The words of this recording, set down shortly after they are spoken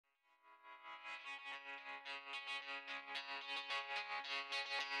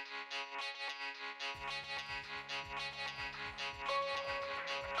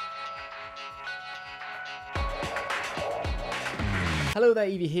Hello there,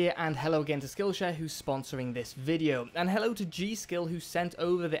 Evie here, and hello again to Skillshare, who's sponsoring this video, and hello to G.Skill, who sent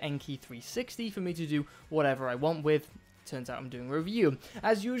over the ENKI 360 for me to do whatever I want with. Turns out I'm doing a review.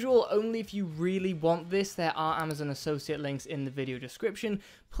 As usual, only if you really want this. There are Amazon associate links in the video description.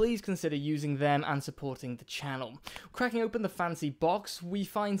 Please consider using them and supporting the channel. Cracking open the fancy box, we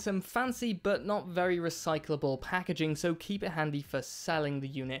find some fancy but not very recyclable packaging, so keep it handy for selling the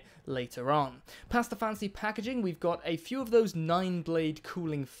unit later on. Past the fancy packaging, we've got a few of those 9-blade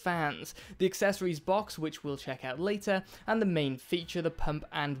cooling fans, the accessories box, which we'll check out later, and the main feature, the pump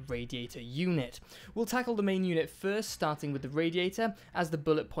and radiator unit. We'll tackle the main unit first, starting with the radiator. As the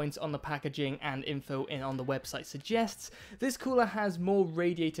bullet points on the packaging and info on the website suggests, this cooler has more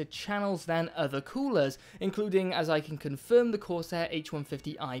radiator channels than other coolers, including, as I can confirm, the Corsair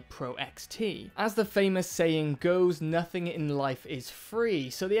H150i Pro XT. As the famous saying goes, nothing in life is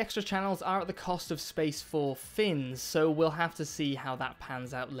free, so the extra channels are at the cost of space for fins, so we'll have to see how that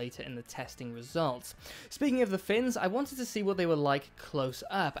pans out later in the testing results. Speaking of the fins, I wanted to see what they were like close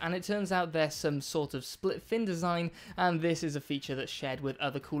up, and it turns out there's some sort of split fin design, and this is a feature that's shared with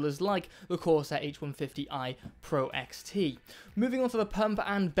other coolers like the Corsair H150i Pro XT. Moving on to the pump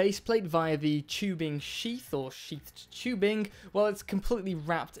and base plate via the tubing sheath, or sheathed tubing, well, it's completely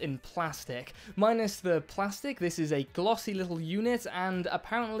wrapped in plastic. Minus the plastic, this is a glossy little unit, and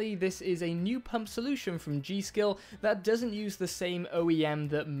apparently this is a new pump solution from G.Skill that doesn't use the same OEM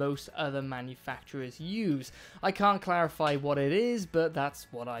that most other manufacturers use. I can't clarify what it is, but that's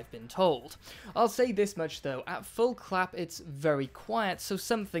what I've been told. I'll say this much though, at full clap it's very quiet, so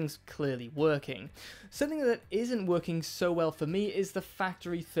something's clearly working. Something that isn't working so well for me is the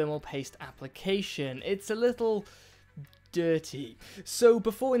factory thermal paste application. It's a little dirty. So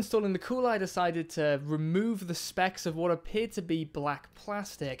before installing the cooler, I decided to remove the specs of what appeared to be black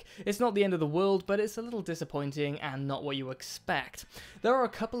plastic. It's not the end of the world, but it's a little disappointing and not what you expect. There are a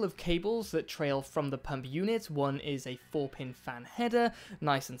couple of cables that trail from the pump unit. One is a 4-pin fan header,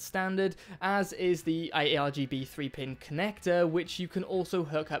 nice and standard, as is the ARGB 3-pin connector, which you can also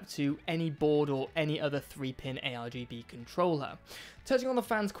hook up to any board or any other 3-pin ARGB controller. Touching on the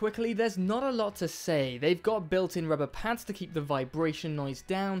fans quickly, there's not a lot to say. They've got built-in rubber pads to keep the vibration noise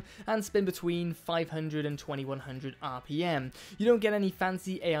down and spin between 500 and 2100 RPM. You don't get any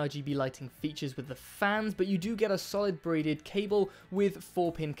fancy ARGB lighting features with the fans, but you do get a solid braided cable with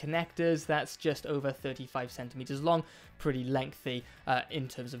 4-pin connectors that's just over 35 centimeters long, pretty lengthy in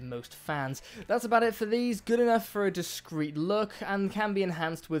terms of most fans. That's about it for these, good enough for a discreet look and can be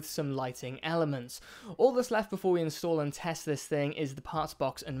enhanced with some lighting elements. All that's left before we install and test this thing is the parts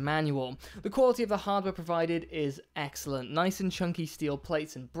box and manual. The quality of the hardware provided is excellent, nice and chunky steel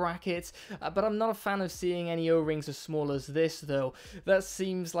plates and brackets, but I'm not a fan of seeing any O-rings as small as this though. That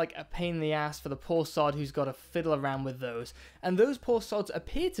seems like a pain in the ass for the poor sod who's got to fiddle around with those, and those poor sods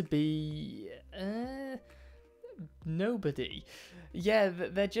appear to be nobody. Yeah,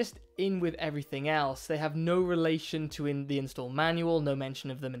 they're just in with everything else. They have no relation to the install manual, no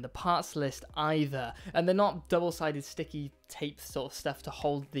mention of them in the parts list either, and they're not double-sided sticky tape sort of stuff to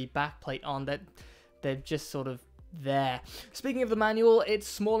hold the backplate on. They're just sort of there. Speaking of the manual, it's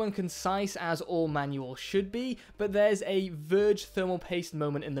small and concise as all manuals should be, but there's a verge thermal paste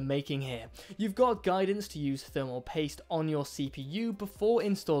moment in the making here. You've got guidance to use thermal paste on your CPU before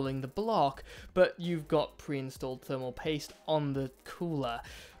installing the block, but you've got pre-installed thermal paste on the cooler.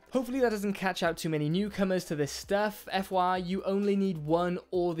 Hopefully that doesn't catch out too many newcomers to this stuff. FYI, you only need one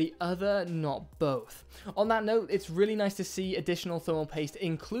or the other, not both. On that note, it's really nice to see additional thermal paste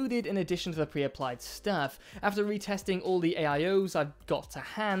included in addition to the pre-applied stuff. After retesting all the AIOs I've got to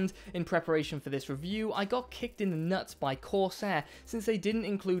hand in preparation for this review, I got kicked in the nuts by Corsair since they didn't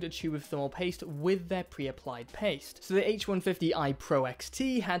include a tube of thermal paste with their pre-applied paste. So the H150i Pro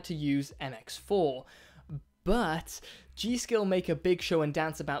XT had to use MX4. But G.Skill make a big show and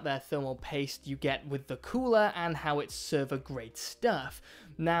dance about their thermal paste you get with the cooler and how it's server-grade stuff.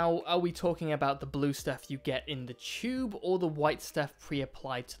 Now, are we talking about the blue stuff you get in the tube or the white stuff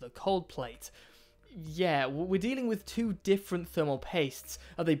pre-applied to the cold plate? Yeah, we're dealing with two different thermal pastes.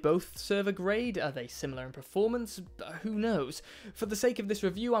 Are they both server grade? Are they similar in performance? Who knows? For the sake of this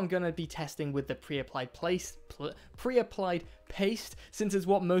review, I'm going to be testing with the pre-applied paste, since it's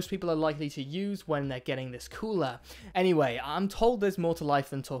what most people are likely to use when they're getting this cooler. Anyway, I'm told there's more to life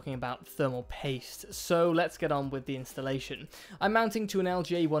than talking about thermal paste, so let's get on with the installation. I'm mounting to an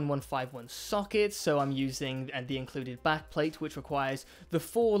LGA1151 socket, so I'm using the included backplate, which requires the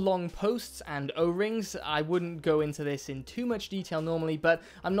 4 long posts and O-rings rings. I wouldn't go into this in too much detail normally, but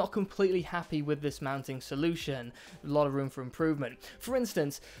I'm not completely happy with this mounting solution. A lot of room for improvement. For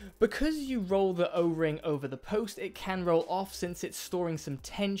instance, because you roll the O-ring over the post, it can roll off since it's storing some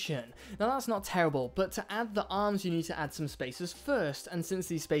tension. Now that's not terrible, but to add the arms you need to add some spacers first, and since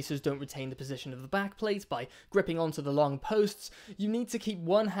these spacers don't retain the position of the backplate by gripping onto the long posts, you need to keep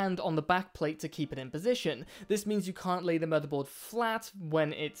one hand on the backplate to keep it in position. This means you can't lay the motherboard flat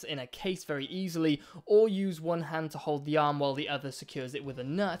when it's in a case very easily, or use one hand to hold the arm while the other secures it with a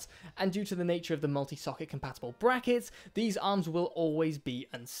nut, and due to the nature of the multi-socket compatible brackets, these arms will always be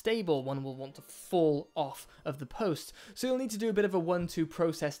unstable. One will want to fall off of the post, so you'll need to do a bit of a 1-2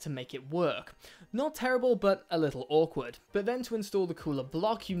 process to make it work. Not terrible, but a little awkward. But then to install the cooler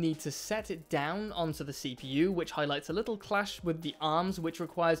block, you need to set it down onto the CPU, which highlights a little clash with the arms, which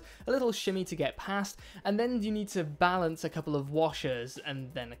requires a little shimmy to get past, and then you need to balance a couple of washers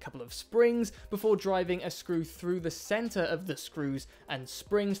and then a couple of springs before driving a screw through the center of the screws and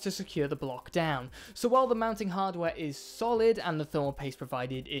springs to secure the block down. So while the mounting hardware is solid and the thermal paste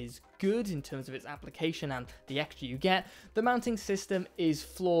provided is good in terms of its application and the extra you get, the mounting system is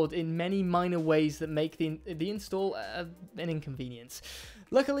flawed in many minor ways that make the install an inconvenience.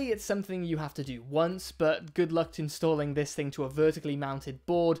 Luckily, it's something you have to do once, but good luck to installing this thing to a vertically mounted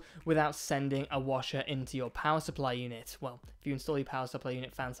board without sending a washer into your power supply unit. Well, if you install your power supply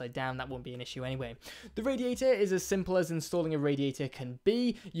unit fan side down, that won't be an issue anyway. The radiator is as simple as installing a radiator can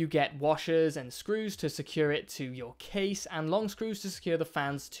be. You get washers and screws to secure it to your case, and long screws to secure the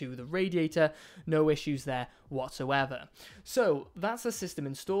fans to the radiator. No issues there whatsoever. So that's the system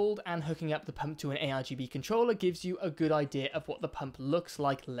installed, and hooking up the pump to an ARGB controller gives you a good idea of what the pump looks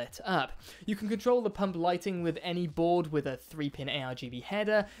like lit up. You can control the pump lighting with any board with a 3-pin ARGB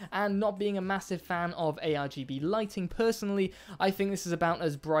header, and not being a massive fan of ARGB lighting personally, I think this is about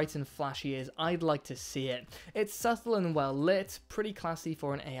as bright and flashy as I'd like to see it. It's subtle and well lit, pretty classy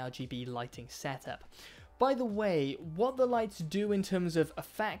for an ARGB lighting setup. By the way, what the lights do in terms of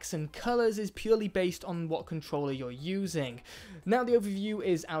effects and colours is purely based on what controller you're using. Now the overview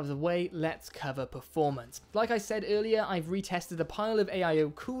is out of the way, let's cover performance. Like I said earlier, I've retested a pile of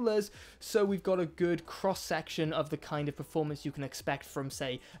AIO coolers, so we've got a good cross-section of the kind of performance you can expect from,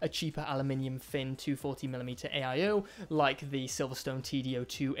 say, a cheaper aluminium thin 240mm AIO, like the Silverstone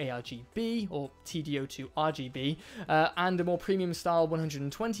TD02 ARGB, or TD02 RGB, and a more premium style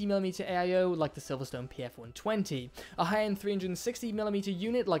 120mm AIO, like the Silverstone PF120, a high-end 360mm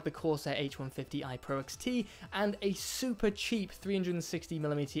unit like the Corsair H150i Pro XT, and a super cheap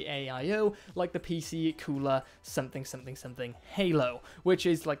 360mm AIO like the PC cooler something Halo, which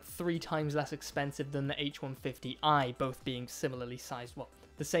is like 3 times less expensive than the H150i, both being similarly sized, well,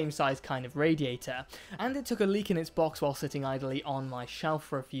 the same size kind of radiator, and it took a leak in its box while sitting idly on my shelf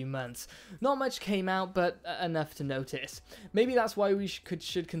for a few months. Not much came out, but enough to notice. Maybe that's why we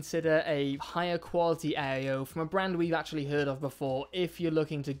should consider a higher quality AIO from a brand we've actually heard of before if you're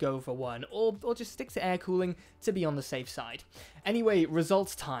looking to go for one, or just stick to air cooling to be on the safe side. Anyway,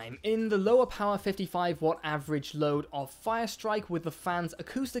 results time. In the lower power 55 watt average load of Firestrike with the fans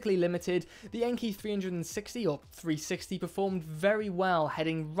acoustically limited, the ENKI 360 or 360 performed very well,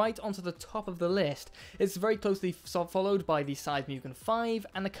 heading right onto the top of the list. It's very closely followed by the Mugen 5,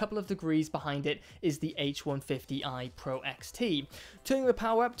 and a couple of degrees behind it is the H150i Pro XT. Turning the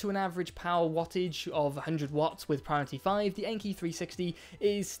power up to an average power wattage of 100 watts with priority 5, the ENKI 360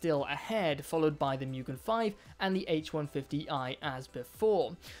 is still ahead, followed by the Mugen 5 and the H150i as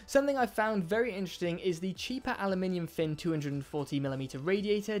before. Something I found very interesting is the cheaper aluminium thin 240mm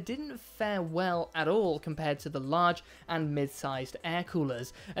radiator didn't fare well at all compared to the large and mid-sized air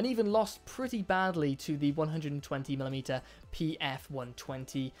coolers, and even lost pretty badly to the 120mm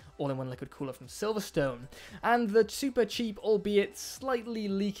PF120 all-in-one liquid cooler from Silverstone. And the super cheap, albeit slightly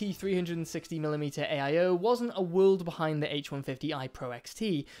leaky 360mm AIO wasn't a world behind the H150i Pro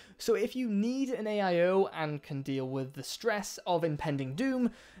XT, so if you need an AIO and can deal with the stress of impending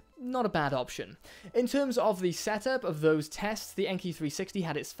doom, not a bad option. In terms of the setup of those tests, the ENKI 360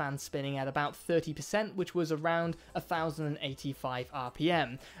 had its fan spinning at about 30%, which was around 1085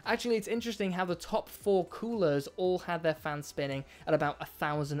 RPM. Actually, it's interesting how the top 4 coolers all had their fans spinning at about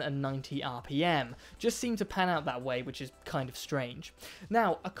 1090 RPM. Just seemed to pan out that way, which is kind of strange.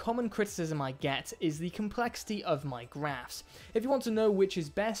 Now, a common criticism I get is the complexity of my graphs. If you want to know which is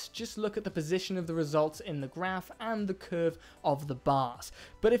best, just look at the position of the results in the graph and the curve of the bars.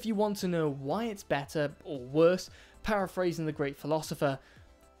 But if you want to know why it's better or worse, paraphrasing the great philosopher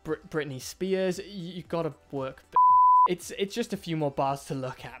Britney Spears, you gotta work. It's just a few more bars to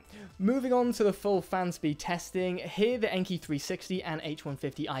look at. Moving on to the full fan speed testing, here the ENKI 360 and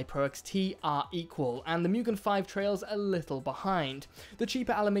H150i Pro XT are equal, and the Mugen 5 trails a little behind. The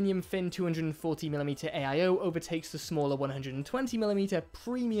cheaper aluminium thin 240mm AIO overtakes the smaller 120mm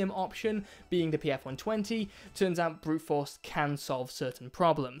premium option, being the PF120. Turns out brute force can solve certain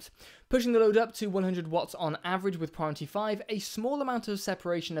problems. Pushing the load up to 100 watts on average with Priority 5, a small amount of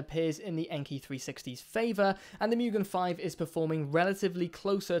separation appears in the ENKI 360's favour, and the Mugen 5 is performing relatively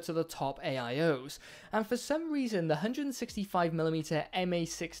closer to the top AIOs. And for some reason, the 165mm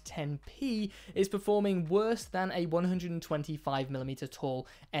MA610P is performing worse than a 125mm tall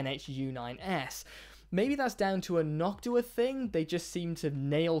NH-U9S. Maybe that's down to a Noctua thing, they just seem to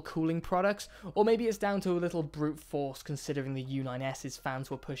nail cooling products, or maybe it's down to a little brute force considering the U9S's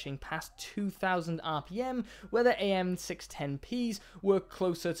fans were pushing past 2000 RPM, where the AM610Ps were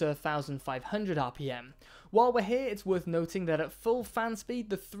closer to 1500 RPM. While we're here, it's worth noting that at full fan speed,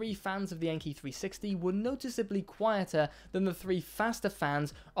 the 3 fans of the ENKI 360 were noticeably quieter than the 3 faster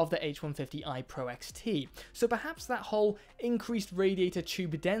fans of the H150i Pro XT. So perhaps that whole increased radiator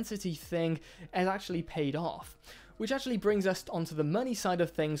tube density thing has actually paid off. Which actually brings us onto the money side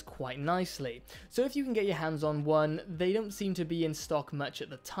of things quite nicely. So if you can get your hands on one, they don't seem to be in stock much at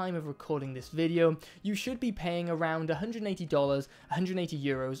the time of recording this video. You should be paying around $180, 180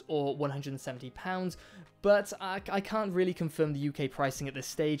 euros or £170, but I can't really confirm the UK pricing at this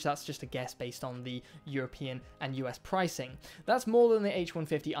stage. That's just a guess based on the European and US pricing. That's more than the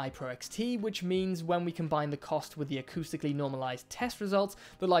H150i Pro XT, which means when we combine the cost with the acoustically normalized test results,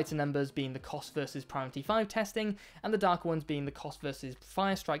 the lighter numbers being the cost versus Priority 5 testing, and the darker ones being the cost versus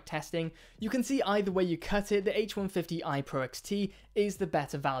Firestrike testing, you can see either way you cut it, the H150i Pro XT is the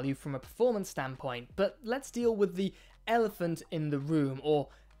better value from a performance standpoint. But let's deal with the elephant in the room, or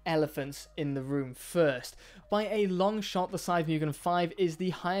elephants in the room first. By a long shot, the Scythe Mugen 5 is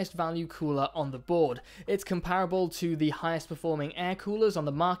the highest value cooler on the board. It's comparable to the highest performing air coolers on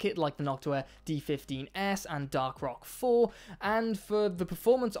the market like the Noctua D15S and ARGB 4, and for the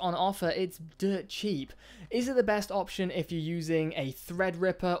performance on offer, it's dirt cheap. Is it the best option if you're using a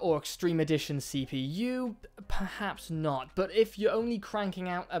Threadripper or Extreme Edition CPU? Perhaps not, but if you're only cranking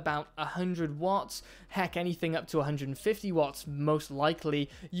out about 100 watts, heck, anything up to 150 watts most likely,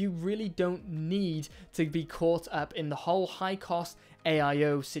 you really don't need to be caught up in the whole high-cost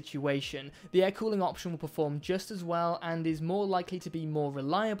AIO situation. The air cooling option will perform just as well and is more likely to be more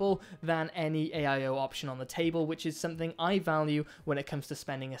reliable than any AIO option on the table, which is something I value when it comes to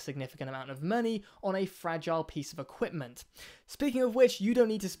spending a significant amount of money on a fragile piece of equipment. Speaking of which, you don't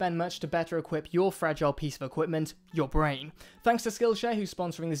need to spend much to better equip your fragile piece of equipment, your brain. Thanks to Skillshare who's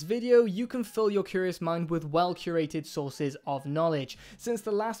sponsoring this video, you can fill your curious mind with well-curated sources of knowledge. Since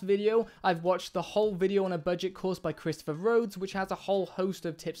the last video, I've watched the whole video on a budget course by Christopher Rhodes, which has a whole host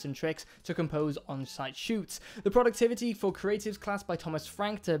of tips and tricks to compose on-site shoots. The Productivity for Creatives class by Thomas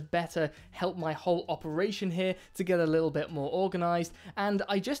Frank to better help my whole operation here to get a little bit more organized, and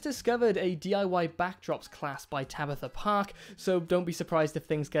I just discovered a DIY backdrops class by Tabitha Park, so don't be surprised if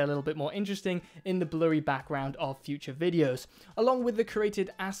things get a little bit more interesting in the blurry background of future videos. Along with the curated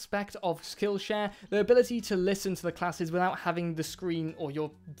aspect of Skillshare, the ability to listen to the classes without having the screen or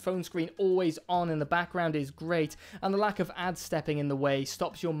your phone screen always on in the background is great, and the lack of ads stepping in the way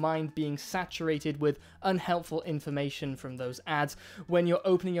stops your mind being saturated with unhelpful information from those ads when you're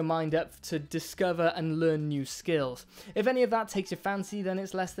opening your mind up to discover and learn new skills. If any of that takes your fancy, then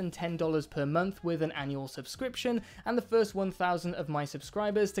it's less than $10 per month with an annual subscription, and the first 1,000 of my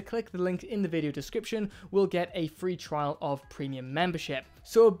subscribers to click the link in the video description will get a free trial of premium membership.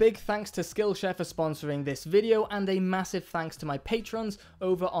 So a big thanks to Skillshare for sponsoring this video, and a massive thanks to my patrons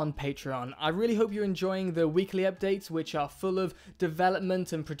over on Patreon. I really hope you're enjoying the weekly updates, which are full of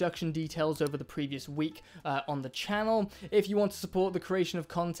development and production details over the previous week on the channel. If you want to support the creation of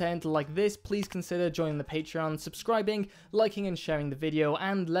content like this, please consider joining the Patreon, subscribing, liking and sharing the video,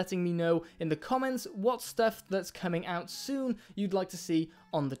 and letting me know in the comments what stuff that's coming out soon you'd like to see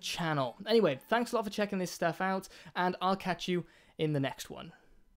on the channel. Anyway, thanks a lot for checking this stuff out, and I'll catch you in the next one.